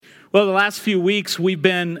Well, the last few weeks we've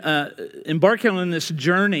been embarking on this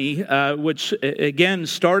journey, which again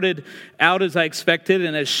started out as I expected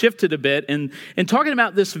and has shifted a bit, and talking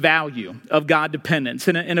about this value of God dependence.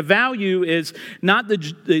 And a value is not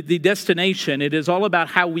the destination; it is all about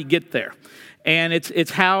how we get there. And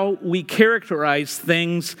it's how we characterize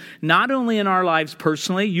things, not only in our lives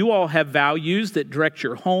personally. You all have values that direct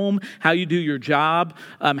your home, how you do your job,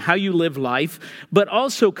 how you live life, but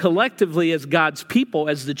also collectively as God's people,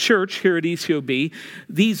 as the church here at ECOB,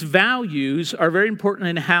 these values are very important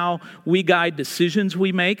in how we guide decisions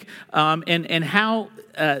we make, and how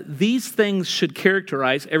these things should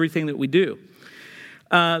characterize everything that we do.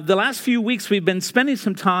 The last few weeks, we've been spending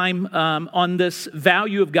some time on this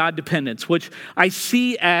value of God dependence, which I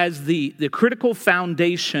see as the critical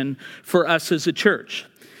foundation for us as a church.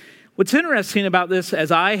 What's interesting about this,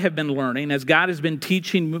 as I have been learning, as God has been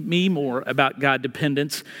teaching me more about God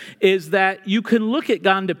dependence, is that you can look at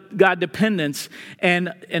God dependence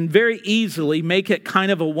and very easily make it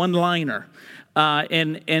kind of a one-liner.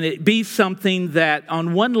 And it be something that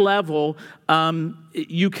on one level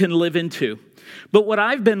you can live into. But what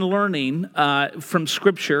I've been learning from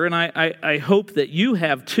Scripture, and I hope that you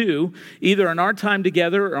have too, either in our time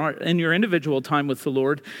together or in your individual time with the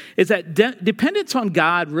Lord, is that dependence on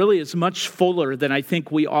God really is much fuller than I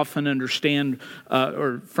think we often understand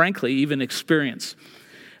or frankly even experience.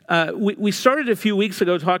 We started a few weeks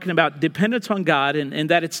ago talking about dependence on God and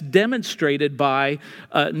that it's demonstrated by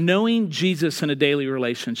knowing Jesus in a daily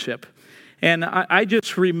relationship. And I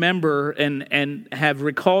just remember and have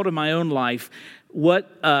recalled in my own life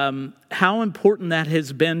how important that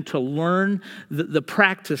has been to learn the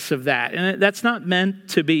practice of that. And that's not meant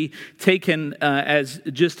to be taken as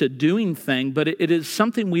just a doing thing, but it is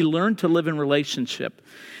something we learn to live in relationship.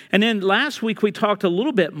 And then last week we talked a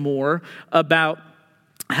little bit more about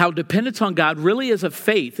how dependence on God really is a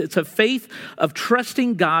faith. It's a faith of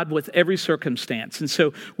trusting God with every circumstance. And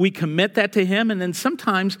so we commit that to Him. And then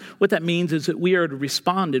sometimes what that means is that we are to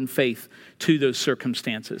respond in faith to those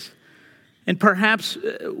circumstances. And perhaps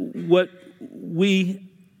what we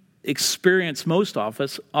experience most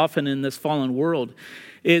often in this fallen world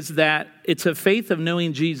is that it's a faith of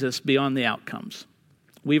knowing Jesus beyond the outcomes.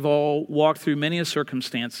 We've all walked through many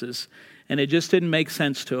circumstances, and it just didn't make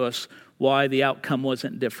sense to us why the outcome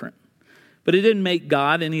wasn't different. But it didn't make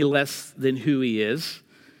God any less than who He is.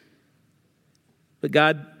 But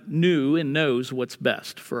God knew and knows what's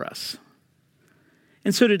best for us.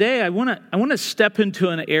 And so today I want to step into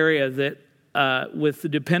an area that with the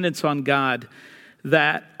dependence on God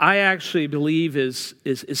that I actually believe is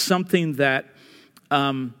something that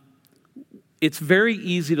it's very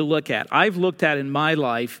easy to look at. I've looked at in my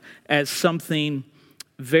life as something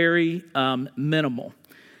very minimal.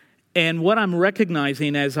 And what I'm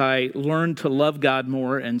recognizing as I learn to love God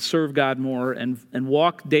more and serve God more and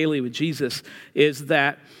walk daily with Jesus is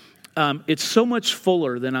that it's so much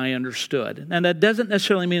fuller than I understood. And that doesn't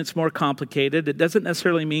necessarily mean it's more complicated. It doesn't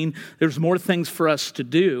necessarily mean there's more things for us to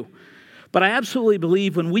do. But I absolutely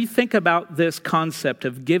believe when we think about this concept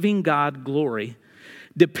of giving God glory,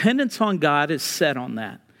 dependence on God is set on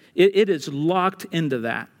that. It is locked into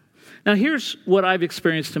that. Now, here's what I've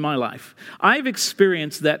experienced in my life. I've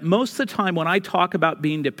experienced that most of the time when I talk about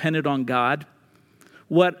being dependent on God,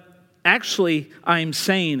 what actually I'm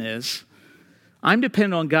saying is, I'm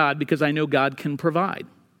dependent on God because I know God can provide.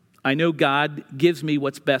 I know God gives me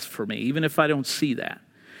what's best for me, even if I don't see that.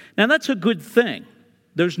 Now, that's a good thing.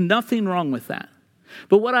 There's nothing wrong with that.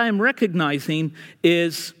 But what I am recognizing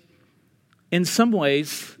is, in some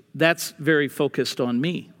ways, that's very focused on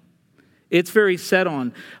me. It's very set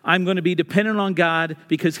on, I'm going to be dependent on God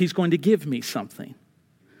because He's going to give me something.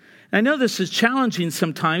 And I know this is challenging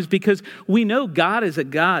sometimes because we know God is a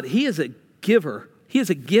God. He is a giver. He is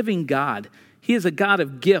a giving God. He is a God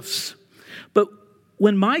of gifts. But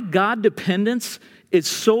when my God dependence is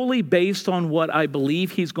solely based on what I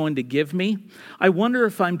believe He's going to give me, I wonder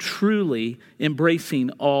if I'm truly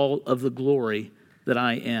embracing all of the glory that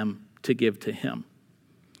I am to give to Him.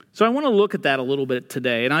 So I want to look at that a little bit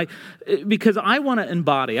today, because I want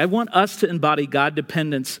us to embody God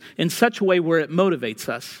dependence in such a way where it motivates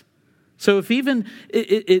us. So if even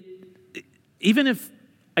if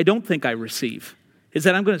I don't think I receive, is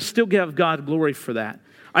that I'm going to still give God glory for that.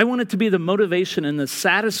 I want it to be the motivation and the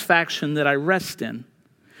satisfaction that I rest in,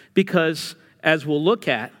 because as we'll look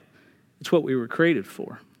at, it's what we were created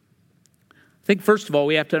for. I think first of all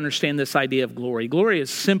we have to understand this idea of glory. Glory is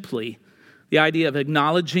simply the idea of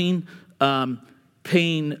acknowledging,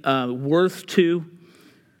 paying worth to,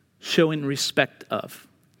 showing respect of.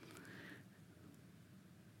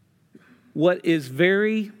 What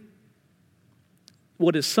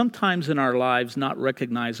what is sometimes in our lives not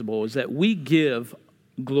recognizable is that we give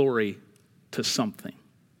glory to something.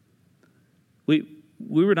 We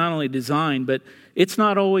were not only designed, but it's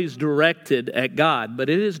not always directed at God, but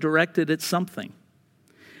it is directed at something.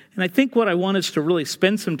 And I think what I want us to really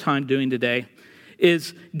spend some time doing today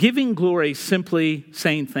is giving glory simply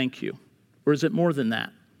saying thank you. Or is it more than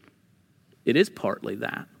that? It is partly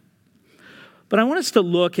that. But I want us to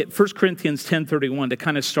look at 1 Corinthians 10:31 to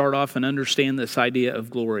kind of start off and understand this idea of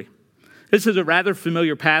glory. This is a rather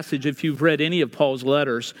familiar passage if you've read any of Paul's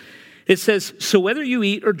letters. It says, so whether you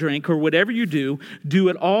eat or drink or whatever you do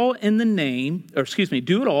it all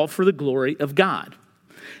do it all for the glory of God.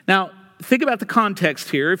 Now, think about the context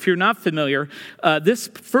here. If you're not familiar, this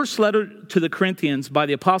first letter to the Corinthians by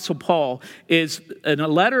the Apostle Paul is a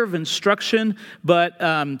letter of instruction, but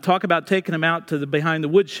talk about taking them out to behind the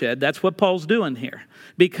woodshed. That's what Paul's doing here.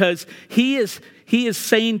 Because he is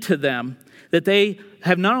saying to them that they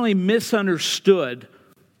have not only misunderstood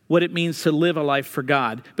what it means to live a life for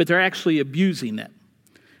God, but they're actually abusing it.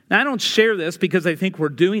 Now, I don't share this because I think we're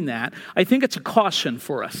doing that. I think it's a caution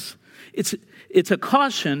for us. It's a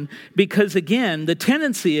caution because, again, the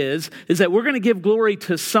tendency is that we're going to give glory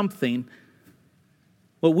to something.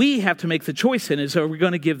 What we have to make the choice in is, are we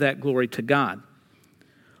going to give that glory to God?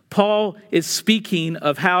 Paul is speaking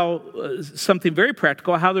of how, something very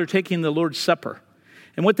practical, how they're taking the Lord's Supper.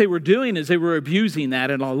 And what they were doing is they were abusing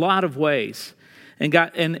that in a lot of ways.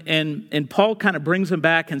 And Paul kind of brings them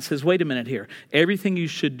back and says, wait a minute here. Everything you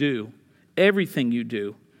do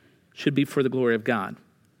should be for the glory of God.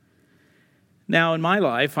 Now, in my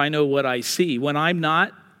life, I know what I see. When I'm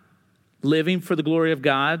not living for the glory of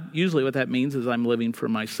God, usually what that means is I'm living for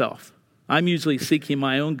myself. I'm usually seeking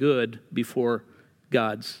my own good before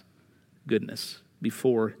God's goodness,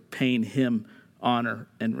 before paying Him honor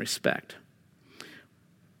and respect.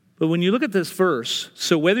 But when you look at this verse,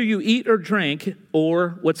 so whether you eat or drink,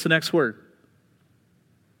 or what's the next word?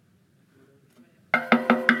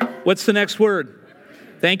 What's the next word?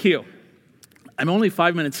 Thank you. I'm only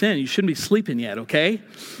 5 minutes in. You shouldn't be sleeping yet, okay?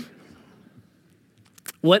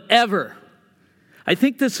 Whatever. I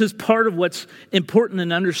think this is part of what's important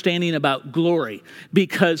in understanding about glory.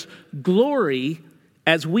 Because glory,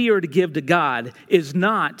 as we are to give to God, is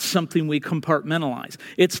not something we compartmentalize.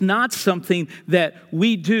 It's not something that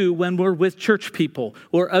we do when we're with church people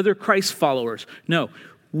or other Christ followers. No,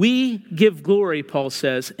 we give glory, Paul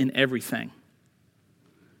says, in everything.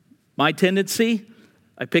 My tendency,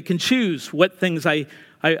 I pick and choose what things I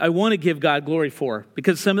want to give God glory for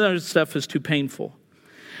because some of that stuff is too painful.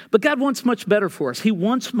 But God wants much better for us. He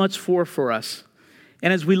wants much for us.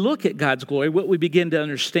 And as we look at God's glory, what we begin to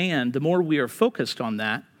understand, the more we are focused on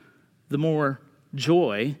that, the more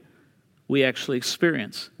joy we actually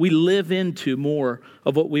experience. We live into more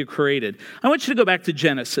of what we've created. I want you to go back to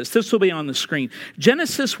Genesis. This will be on the screen.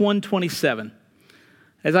 Genesis 1:27.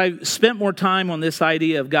 As I spent more time on this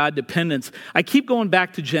idea of God dependence, I keep going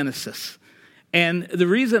back to Genesis. And the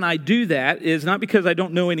reason I do that is not because I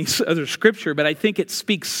don't know any other scripture, but I think it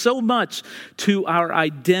speaks so much to our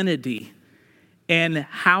identity and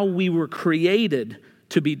how we were created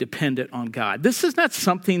to be dependent on God. This is not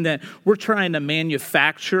something that we're trying to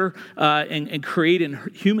manufacture and create in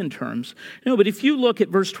human terms. No, but if you look at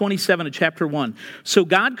verse 27 of chapter 1, so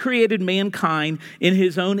God created mankind in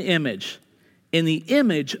His own image. In the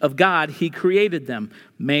image of God, He created them.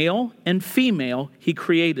 Male and female, He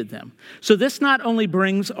created them. So this not only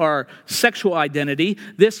brings our sexual identity,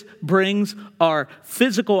 this brings our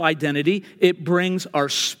physical identity, it brings our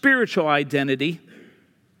spiritual identity,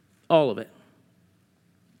 all of it.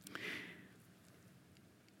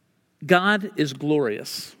 God is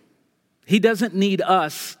glorious. He doesn't need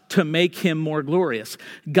us to make Him more glorious.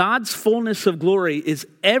 God's fullness of glory is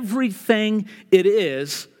everything it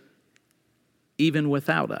is, even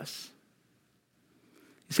without us.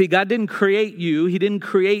 You see, God didn't create you. He didn't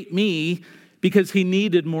create me because He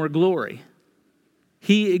needed more glory.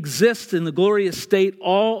 He exists in the glorious state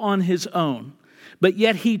all on His own. But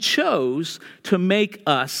yet He chose to make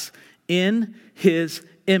us in His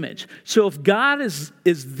image. So if God is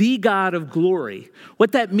the God of glory,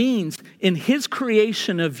 what that means in His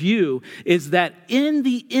creation of you is that in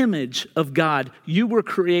the image of God, you were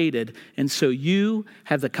created. And so you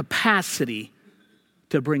have the capacity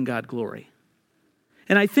to bring God glory.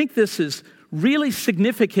 And I think this is really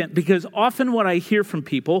significant because often what I hear from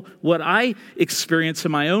people, what I experience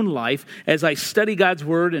in my own life as I study God's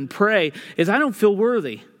word and pray, is I don't feel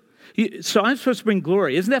worthy. So I'm supposed to bring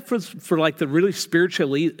glory. Isn't that for like the really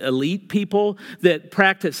spiritual elite people that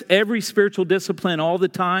practice every spiritual discipline all the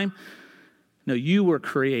time? No, you were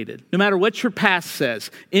created. No matter what your past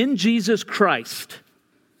says, in Jesus Christ,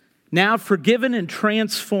 now forgiven and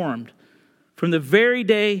transformed from the very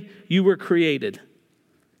day you were created.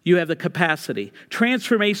 You have the capacity.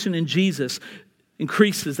 Transformation in Jesus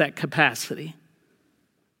increases that capacity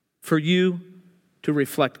for you to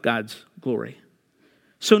reflect God's glory.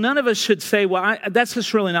 So none of us should say, well, that's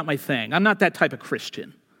just really not my thing. I'm not that type of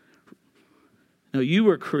Christian. No, you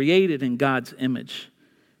were created in God's image.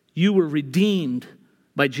 You were redeemed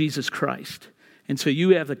by Jesus Christ. And so you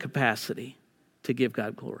have the capacity to give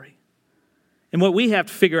God glory. And what we have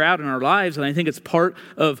to figure out in our lives, and I think it's part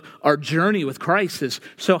of our journey with Christ, is,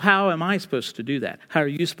 so how am I supposed to do that? How are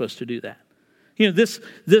you supposed to do that? You know,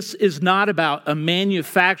 this is not about a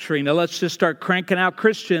manufacturing. Now let's just start cranking out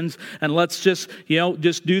Christians and let's just do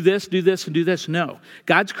this, and do this. No.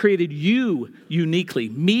 God's created you uniquely,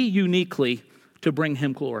 me uniquely, to bring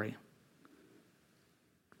him glory.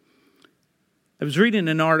 I was reading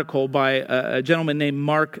an article by a gentleman named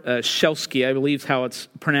Mark Shelsky, I believe is how it's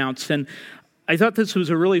pronounced, and I thought this was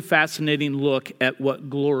a really fascinating look at what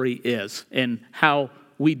glory is and how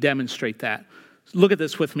we demonstrate that. Look at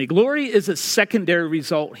this with me. Glory is a secondary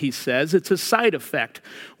result, he says. It's a side effect.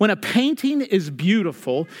 When a painting is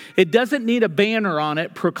beautiful, it doesn't need a banner on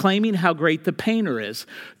it proclaiming how great the painter is.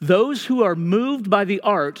 Those who are moved by the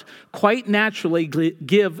art quite naturally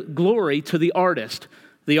give glory to the artist.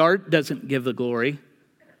 The art doesn't give the glory.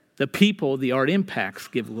 The people the art impacts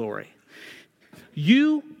give glory.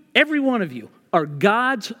 You, every one of you, are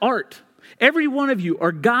God's art. Every one of you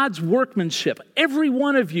are God's workmanship. Every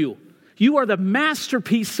one of you. You are the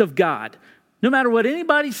masterpiece of God. No matter what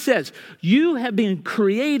anybody says, you have been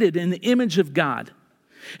created in the image of God.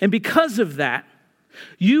 And because of that,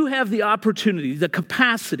 you have the opportunity, the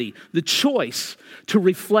capacity, the choice to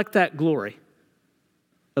reflect that glory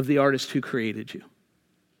of the artist who created you.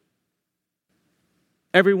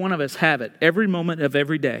 Every one of us have it, every moment of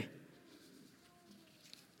every day.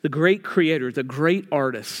 The great creator, the great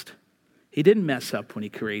artist, he didn't mess up when he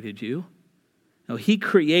created you. No, he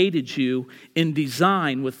created you in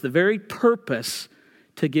design with the very purpose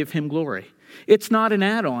to give him glory. It's not an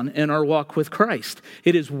add-on in our walk with Christ.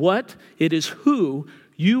 It is who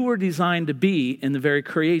you were designed to be in the very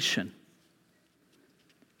creation.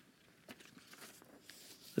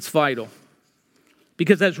 It's vital.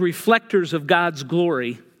 Because as reflectors of God's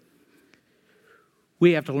glory,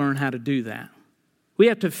 we have to learn how to do that. We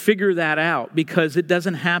have to figure that out because it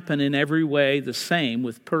doesn't happen in every way the same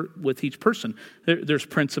with each person. There's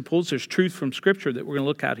principles, there's truth from Scripture that we're going to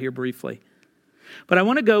look at here briefly. But I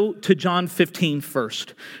want to go to John 15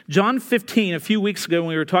 first. John 15, a few weeks ago when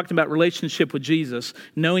we were talking about relationship with Jesus,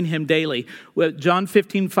 knowing him daily, John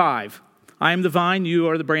 15:5. I am the vine, you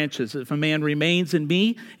are the branches. If a man remains in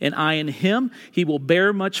me and I in him, he will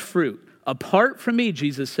bear much fruit. Apart from me,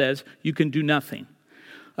 Jesus says, you can do nothing.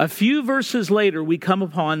 A few verses later, we come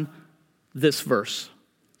upon this verse.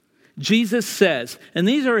 Jesus says, and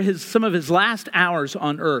these are some of his last hours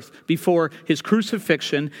on earth before his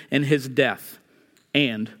crucifixion and his death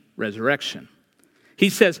and resurrection. He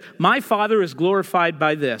says, my Father is glorified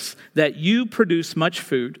by this, that you produce much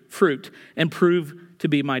fruit and prove to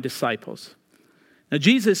be my disciples. Now,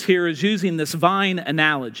 Jesus here is using this vine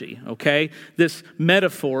analogy, okay? This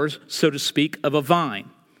metaphor, so to speak, of a vine.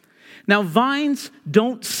 Now, vines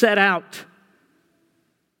don't set out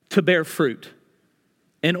to bear fruit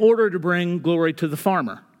in order to bring glory to the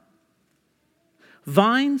farmer.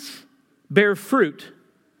 Vines bear fruit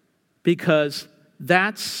because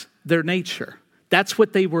that's their nature. That's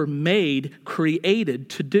what they were created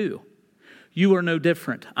to do. You are no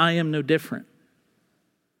different. I am no different.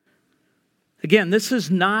 Again, this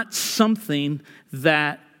is not something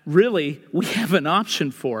that really we have an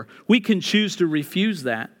option for. We can choose to refuse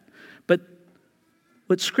that. But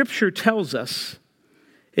what Scripture tells us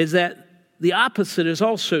is that the opposite is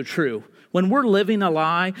also true. When we're living a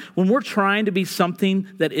lie, when we're trying to be something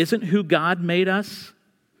that isn't who God made us,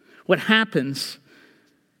 what happens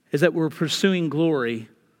is that we're pursuing glory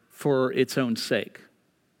for its own sake,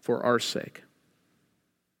 for our sake.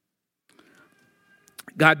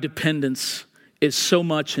 God dependence is so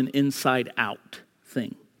much an inside-out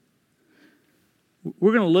thing.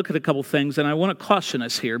 We're going to look at a couple things, and I want to caution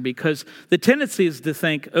us here because the tendency is to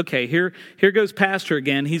think, okay, here goes Pastor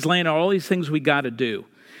again. He's laying out all these things we got to do.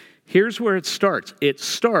 Here's where it starts. It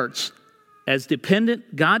starts as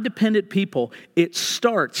God-dependent people. It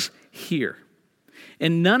starts here.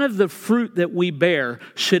 And none of the fruit that we bear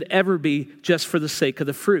should ever be just for the sake of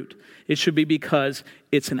the fruit. It should be because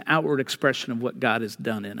it's an outward expression of what God has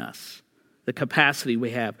done in us, the capacity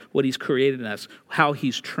we have, what he's created in us, how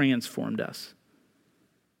he's transformed us.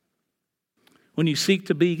 When you seek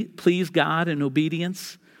to please God in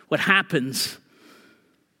obedience, what happens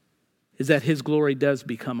is that his glory does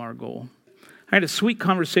become our goal. I had a sweet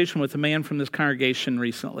conversation with a man from this congregation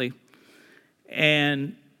recently,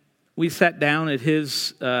 and we sat down at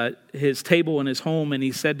his table in his home, and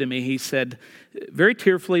he said to me, very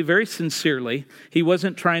tearfully, very sincerely, he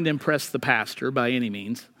wasn't trying to impress the pastor by any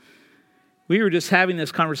means. We were just having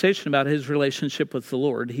this conversation about his relationship with the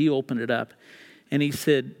Lord. He opened it up, and he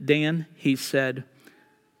said, Dan, he said,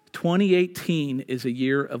 2018 is a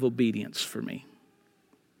year of obedience for me.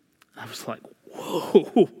 I was like,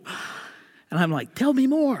 whoa. And I'm like, tell me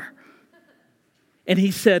more. And he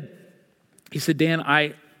said,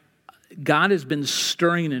 Dan, God has been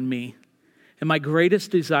stirring in me, and my greatest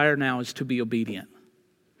desire now is to be obedient.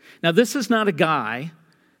 Now, this is not a guy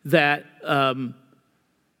that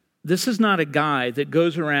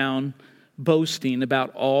goes around boasting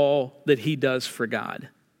about all that he does for God.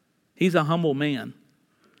 He's a humble man.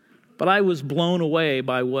 But I was blown away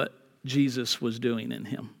by what Jesus was doing in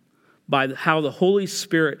him, by how the Holy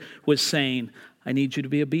Spirit was saying, I need you to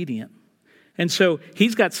be obedient. And so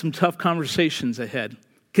he's got some tough conversations ahead,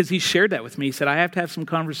 because he shared that with me. He said, I have to have some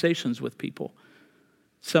conversations with people.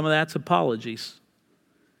 Some of that's apologies,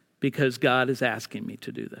 because God is asking me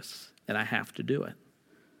to do this, and I have to do it.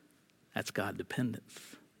 That's God dependence.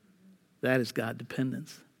 That is God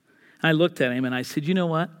dependence. I looked at him and I said, you know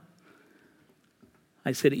what?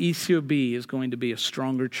 I said, ECOB is going to be a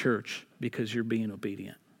stronger church because you're being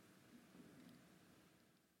obedient.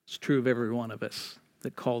 It's true of every one of us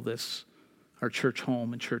that call this our church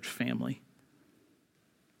home and church family.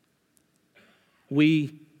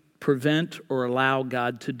 We prevent or allow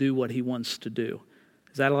God to do what he wants to do.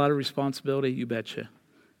 Is that a lot of responsibility? You betcha.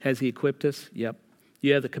 Has he equipped us? Yep.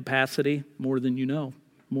 You have the capacity, more than you know,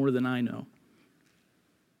 more than I know.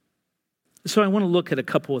 So I want to look at a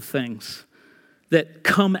couple of things that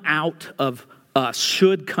come out of us,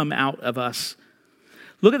 should come out of us.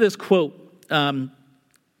 Look at this quote.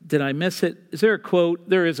 Did I miss it? Is there a quote?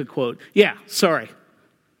 There is a quote. Yeah, sorry.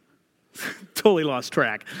 Totally lost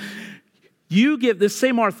track. This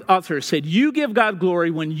same author said, you give God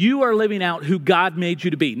glory when you are living out who God made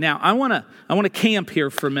you to be. Now, I want to camp here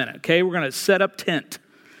for a minute, okay? We're going to set up tent.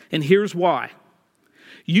 And here's why.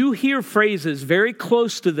 You hear phrases very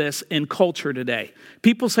close to this in culture today.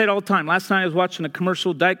 People say it all the time. Last night I was watching a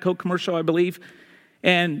commercial, Diet Coke commercial, I believe,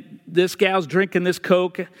 and this gal's drinking this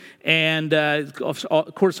Coke, and of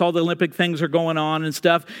course all the Olympic things are going on and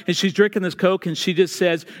stuff, and she's drinking this Coke, and she just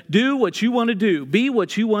says, do what you want to do, be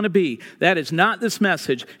what you want to be. That is not this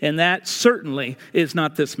message, and that certainly is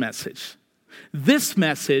not this message. This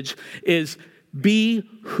message is be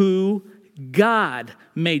who God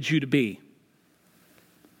made you to be.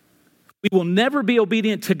 We will never be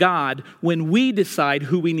obedient to God when we decide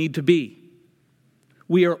who we need to be.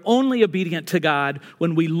 We are only obedient to God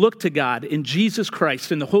when we look to God in Jesus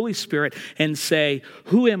Christ and the Holy Spirit and say,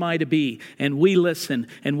 who am I to be? And we listen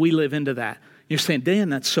and we live into that. You're saying, Dan,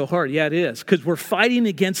 that's so hard. Yeah, it is. Because we're fighting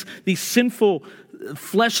against these sinful,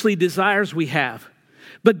 fleshly desires we have.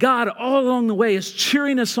 But God, all along the way, is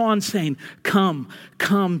cheering us on saying, come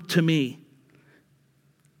to me.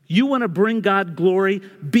 You want to bring God glory?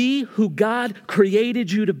 Be who God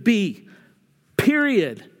created you to be.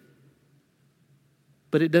 Period.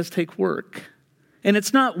 But it does take work. And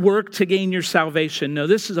it's not work to gain your salvation. No,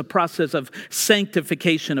 this is a process of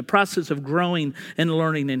sanctification, a process of growing and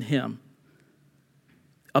learning in Him.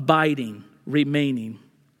 Abiding, remaining.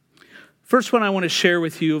 First one I want to share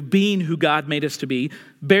with you of being who God made us to be,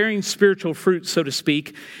 bearing spiritual fruit, so to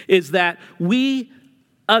speak, is that we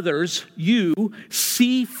others, you,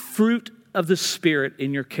 see fruit of the Spirit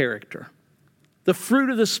in your character. The fruit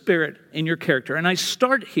of the Spirit in your character. And I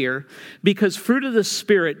start here because fruit of the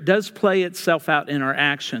Spirit does play itself out in our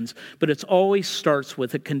actions, but it always starts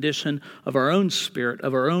with a condition of our own spirit,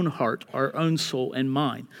 of our own heart, our own soul and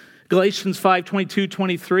mind. Galatians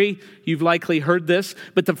 5:22-23, you've likely heard this,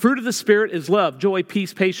 but the fruit of the Spirit is love, joy,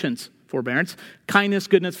 peace, patience, forbearance, kindness,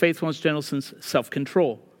 goodness, faithfulness, gentleness,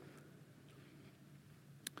 self-control.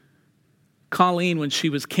 Colleen, when she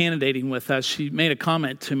was candidating with us, she made a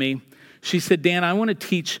comment to me. She said, Dan, I want to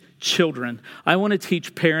teach children. I want to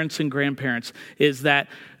teach parents and grandparents is that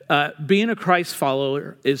being a Christ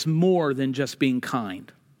follower is more than just being kind.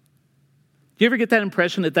 Do you ever get that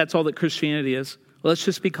impression that that's all that Christianity is? Well, let's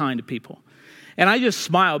just be kind to people. And I just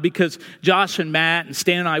smile because Josh and Matt and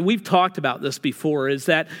Stan and I, we've talked about this before, is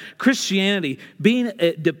that Christianity, being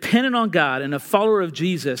dependent on God and a follower of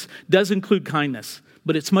Jesus, does include kindness.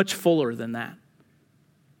 But it's much fuller than that.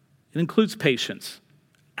 It includes patience.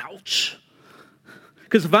 Ouch.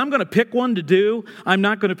 Because if I'm going to pick one to do, I'm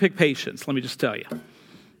not going to pick patience, let me just tell you.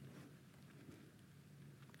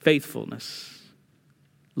 Faithfulness,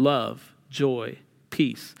 love, joy,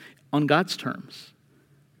 peace, on God's terms.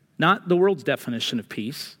 Not the world's definition of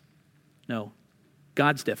peace. No,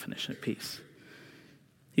 God's definition of peace.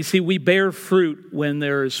 You see, we bear fruit when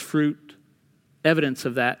there is fruit, evidence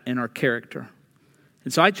of that in our character.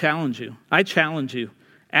 And so I challenge you.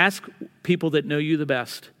 Ask people that know you the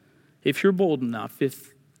best, if you're bold enough,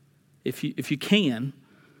 if you can,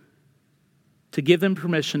 to give them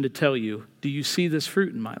permission to tell you, do you see this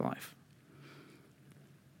fruit in my life?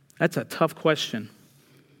 That's a tough question.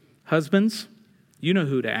 Husbands, you know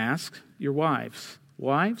who to ask, your wives.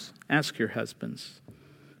 Wives, ask your husbands,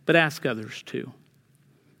 but ask others too.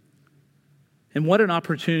 And what an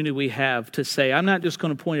opportunity we have to say, I'm not just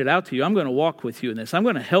going to point it out to you, I'm going to walk with you in this. I'm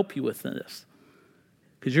going to help you with this,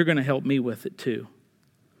 because you're going to help me with it too.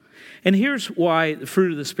 And here's why the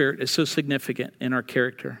fruit of the Spirit is so significant in our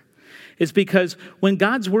character. It's because when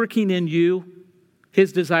God's working in you,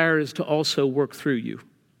 his desire is to also work through you.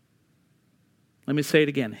 Let me say it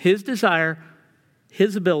again. His desire,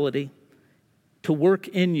 his ability to work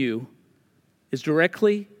in you is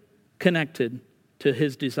directly connected to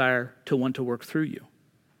his desire to want to work through you.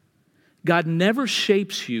 God never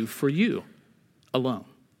shapes you for you alone.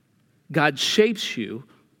 God shapes you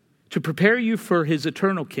to prepare you for his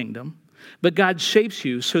eternal kingdom, but God shapes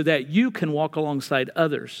you so that you can walk alongside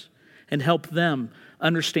others and help them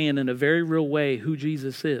understand in a very real way who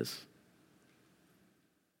Jesus is.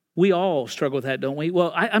 We all struggle with that, don't we?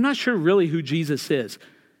 Well, I'm not sure really who Jesus is.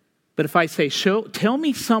 But if I say, tell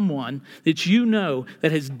me someone that you know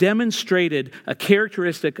that has demonstrated a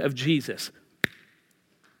characteristic of Jesus,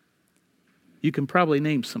 you can probably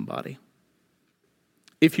name somebody.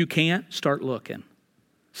 If you can't, start looking.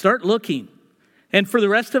 Start looking. And for the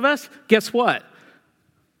rest of us, guess what?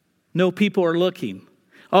 No people are looking.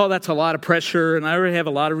 Oh, that's a lot of pressure, and I already have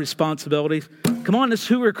a lot of responsibilities. Come on, this is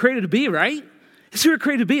who we're created to be, right? It's who we're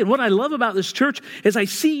created to be. And what I love about this church is I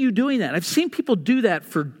see you doing that. I've seen people do that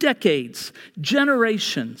for decades,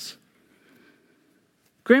 generations.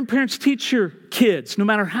 Grandparents, teach your kids, no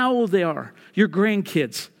matter how old they are, your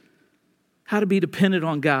grandkids, how to be dependent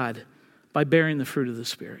on God by bearing the fruit of the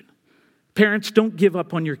Spirit. Parents, don't give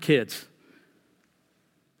up on your kids.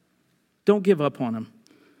 Don't give up on them.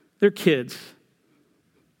 They're kids.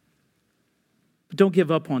 But don't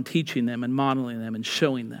give up on teaching them and modeling them and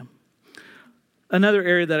showing them. Another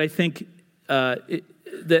area that I think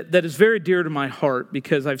that is very dear to my heart,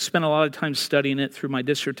 because I've spent a lot of time studying it through my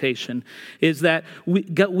dissertation, is that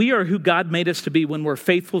we are who God made us to be when we're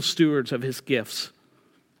faithful stewards of his gifts.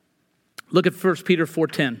 Look at 1 Peter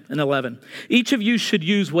 4:10 and 11. Each of you should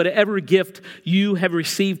use whatever gift you have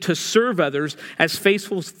received to serve others as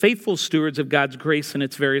faithful stewards of God's grace in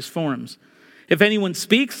its various forms. If anyone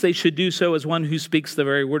speaks, they should do so as one who speaks the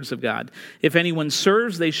very words of God. If anyone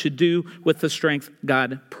serves, they should do with the strength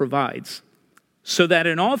God provides, so that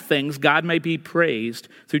in all things God may be praised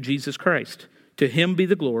through Jesus Christ. To him be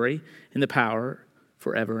the glory and the power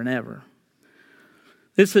forever and ever.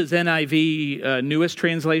 This is NIV newest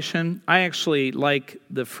translation. I actually like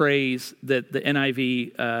the phrase that the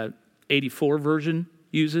NIV 84 version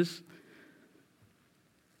uses.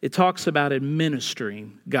 It talks about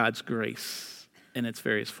administering God's grace in its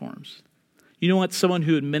various forms. You know what someone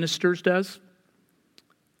who administers does?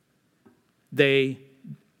 They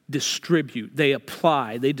distribute, they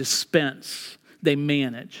apply, they dispense, they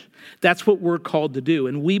manage. That's what we're called to do,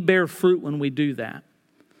 and we bear fruit when we do that.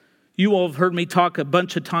 You all have heard me talk a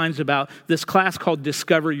bunch of times about this class called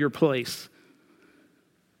Discover Your Place.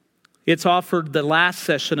 It's offered the last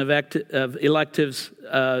session of electives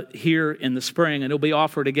here in the spring, and it'll be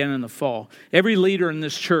offered again in the fall. Every leader in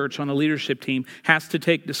this church on a leadership team has to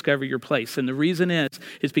take Discover Your Place. And the reason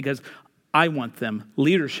is because I want them.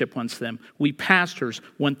 Leadership wants them. We pastors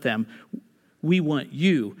want them. We want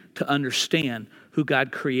you to understand who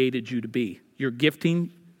God created you to be. Your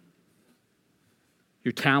gifting,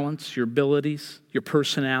 your talents, your abilities, your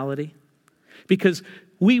personality. Because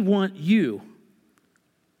we want you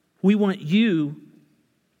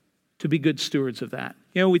to be good stewards of that.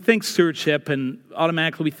 You know, we think stewardship and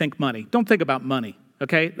automatically we think money. Don't think about money,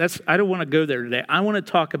 okay? I don't want to go there today. I want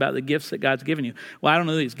to talk about the gifts that God's given you. Well, I don't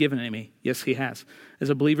know that he's given it to me. Yes, he has. As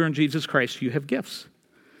a believer in Jesus Christ, you have gifts.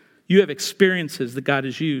 You have experiences that God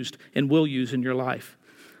has used and will use in your life.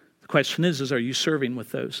 The question is are you serving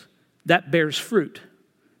with those? That bears fruit,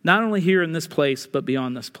 not only here in this place, but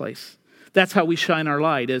beyond this place. That's how we shine our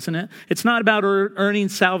light, isn't it? It's not about earning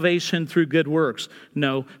salvation through good works.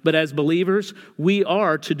 No, but as believers, we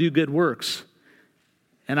are to do good works.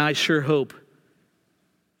 And I sure hope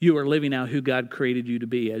you are living out who God created you to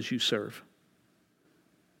be as you serve.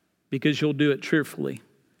 Because you'll do it cheerfully.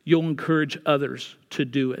 You'll encourage others to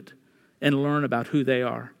do it. and learn about who they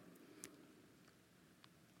are.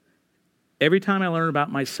 Every time I learn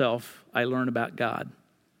about myself, I learn about God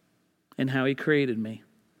and how he created me.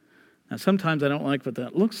 Now, sometimes I don't like what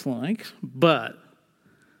that looks like, but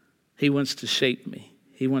he wants to shape me.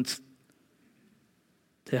 He wants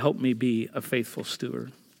to help me be a faithful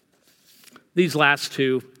steward. These last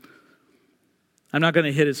two, I'm not going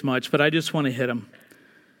to hit as much, but I just want to hit them.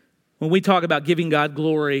 When we talk about giving God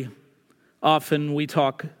glory, often we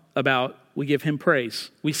talk about, we give him praise.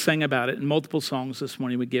 We sang about it in multiple songs this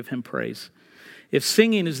morning. We give him praise. If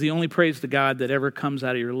singing is the only praise to God that ever comes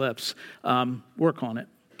out of your lips, work on it,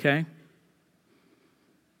 okay?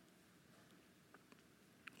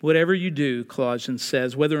 Whatever you do, Colossians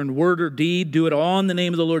says, whether in word or deed, do it all in the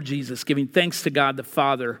name of the Lord Jesus, giving thanks to God the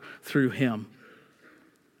Father through him.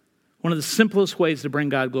 One of the simplest ways to bring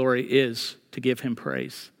God glory is to give him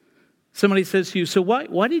praise. Somebody says to you, so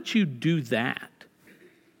why did you do that?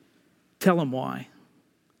 Tell them why.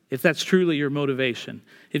 If that's truly your motivation.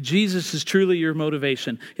 If Jesus is truly your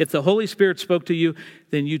motivation. If the Holy Spirit spoke to you,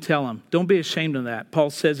 then you tell him. Don't be ashamed of that. Paul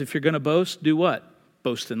says if you're going to boast, do what?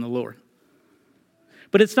 Boast in the Lord.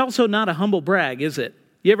 But it's also not a humble brag, is it?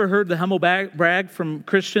 You ever heard the humble brag from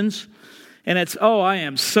Christians? And it's, oh, I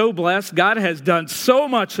am so blessed. God has done so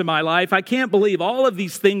much in my life. I can't believe all of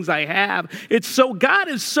these things I have. God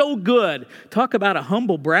is so good. Talk about a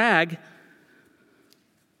humble brag.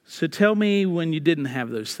 So tell me when you didn't have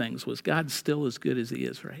those things, was God still as good as he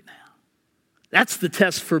is right now? That's the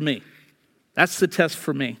test for me. That's the test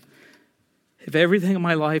for me. If everything in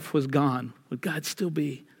my life was gone, would God still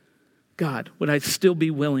be God? Would I still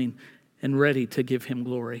be willing and ready to give him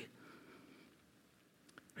glory?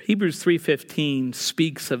 Hebrews 3:15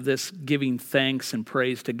 speaks of this giving thanks and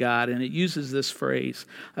praise to God, and it uses this phrase,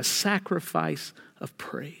 a sacrifice of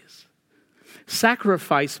praise.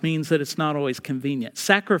 Sacrifice means that it's not always convenient.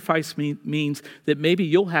 Sacrifice means that maybe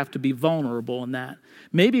you'll have to be vulnerable in that.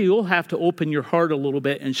 Maybe you'll have to open your heart a little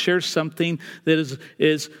bit and share something that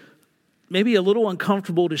is maybe a little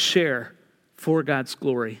uncomfortable to share for God's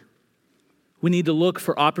glory. We need to look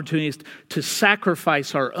for opportunities to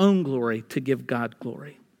sacrifice our own glory to give God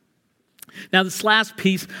glory. Now, this last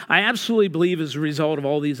piece, I absolutely believe is a result of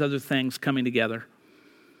all these other things coming together.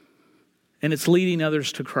 And it's leading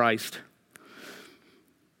others to Christ.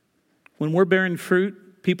 When we're bearing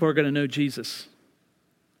fruit, people are going to know Jesus.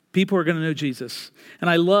 People are going to know Jesus. And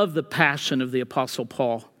I love the passion of the Apostle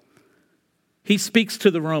Paul. He speaks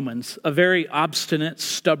to the Romans, a very obstinate,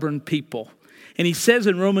 stubborn people. And he says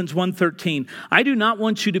in Romans 1:13, I do not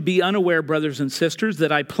want you to be unaware, brothers and sisters,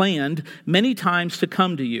 that I planned many times to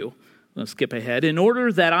come to you. Let's skip ahead. In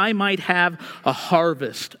order that I might have a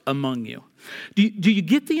harvest among you. Do you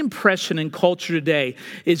get the impression in culture today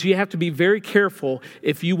is you have to be very careful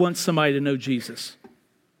if you want somebody to know Jesus?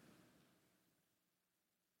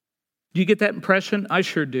 Do you get that impression? I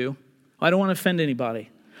sure do. I don't want to offend anybody.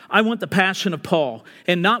 I want the passion of Paul,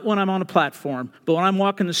 and not when I'm on a platform, but when I'm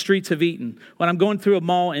walking the streets of Eaton, when I'm going through a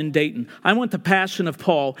mall in Dayton. I want the passion of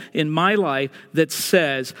Paul in my life that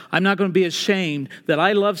says, I'm not going to be ashamed that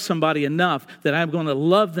I love somebody enough that I'm going to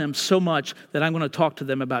love them so much that I'm going to talk to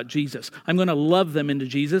them about Jesus. I'm going to love them into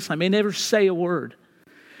Jesus. I may never say a word.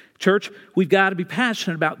 Church, we've got to be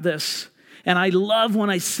passionate about this. And I love when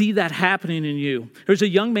I see that happening in you. There's a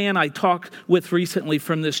young man I talked with recently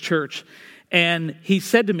from this church. And he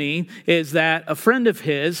said to me is that a friend of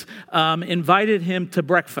his invited him to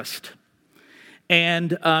breakfast.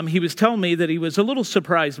 And he was telling me that he was a little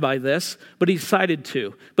surprised by this, but he decided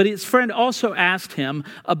to. But his friend also asked him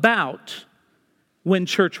about when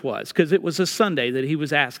church was, because it was a Sunday that he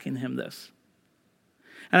was asking him this.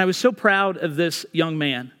 And I was so proud of this young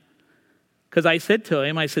man, because I said to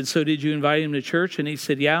him, I said, so did you invite him to church? And he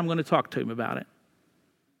said, yeah, I'm going to talk to him about it.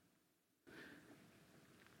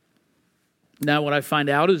 Now, what I find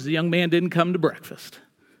out is the young man didn't come to breakfast,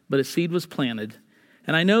 but a seed was planted.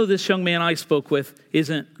 And I know this young man I spoke with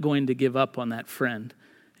isn't going to give up on that friend,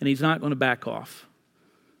 and he's not going to back off.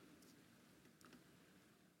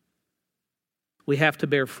 We have to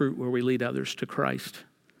bear fruit where we lead others to Christ.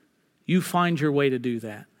 You find your way to do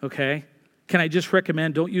that, okay? Can I just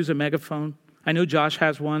recommend, don't use a megaphone. I know Josh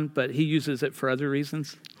has one, but he uses it for other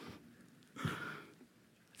reasons.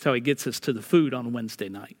 That's how he gets us to the food on Wednesday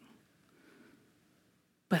night.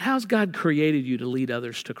 But how's God created you to lead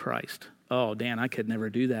others to Christ? Oh, Dan, I could never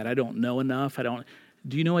do that. I don't know enough.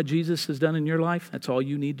 Do you know what Jesus has done in your life? That's all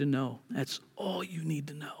you need to know. That's all you need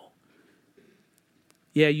to know.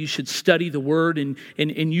 Yeah, you should study the Word and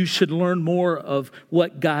you should learn more of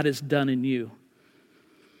what God has done in you.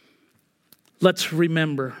 Let's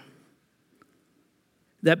remember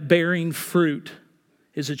that bearing fruit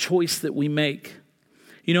is a choice that we make.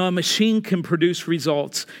 You know, a machine can produce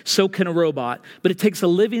results, so can a robot, but it takes a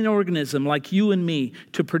living organism like you and me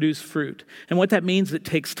to produce fruit. And what that means, it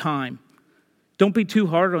takes time. Don't be too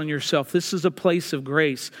hard on yourself. This is a place of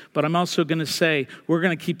grace, but I'm also going to say we're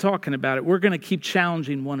going to keep talking about it. We're going to keep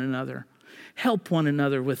challenging one another. Help one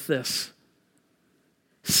another with this.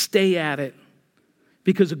 Stay at it,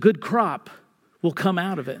 because a good crop will come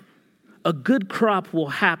out of it. A good crop will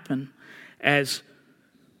happen as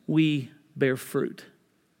we bear fruit.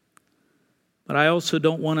 But I also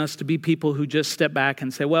don't want us to be people who just step back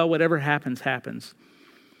and say, well, whatever happens, happens.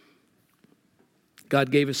 God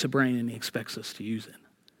gave us a brain and he expects us to use it.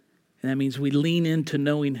 And that means we lean into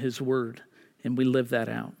knowing his word and we live that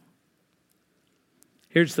out.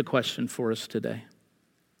 Here's the question for us today.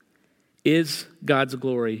 Is God's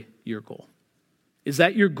glory your goal? Is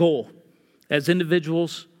that your goal as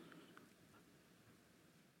individuals?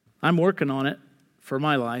 I'm working on it for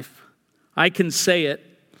my life. I can say it,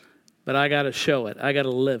 but I got to show it. I got to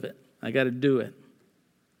live it. I got to do it.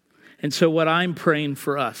 And so what I'm praying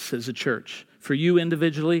for us as a church, for you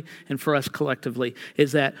individually and for us collectively,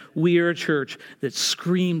 is that we are a church that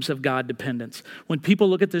screams of God dependence. When people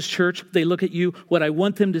look at this church, they look at you. What I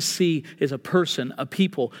want them to see is a person, a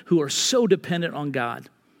people who are so dependent on God.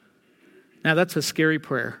 Now that's a scary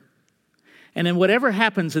prayer. And then whatever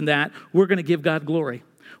happens in that, we're going to give God glory.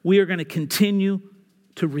 We are going to continue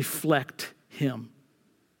to reflect him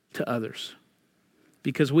to others,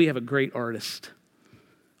 because we have a great artist.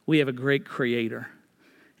 We have a great creator,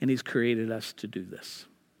 and he's created us to do this.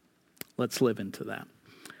 Let's live into that.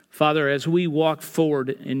 Father, as we walk forward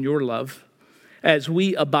in your love, as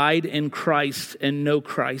we abide in Christ and know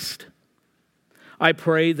Christ, I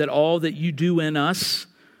pray that all that you do in us,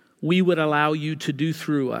 we would allow you to do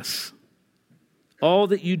through us. All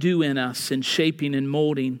that you do in us in shaping and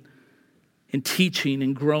molding and teaching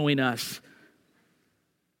and growing us,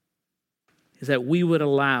 is that we would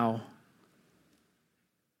allow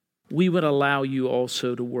you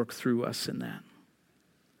also to work through us in that.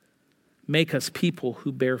 Make us people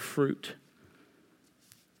who bear fruit.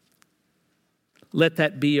 Let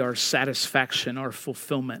that be our satisfaction, our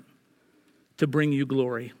fulfillment, to bring you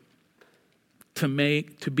glory, to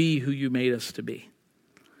be who you made us to be.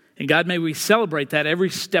 And God, may we celebrate that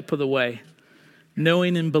every step of the way,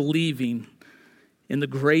 knowing and believing in the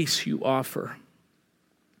grace you offer,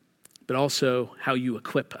 but also how you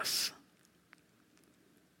equip us.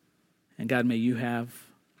 And God, may you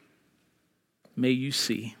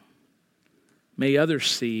see, may others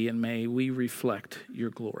see, and may we reflect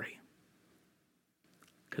your glory.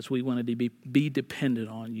 Because we wanted to be dependent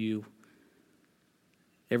on you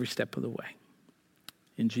every step of the way.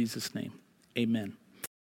 In Jesus' name, amen.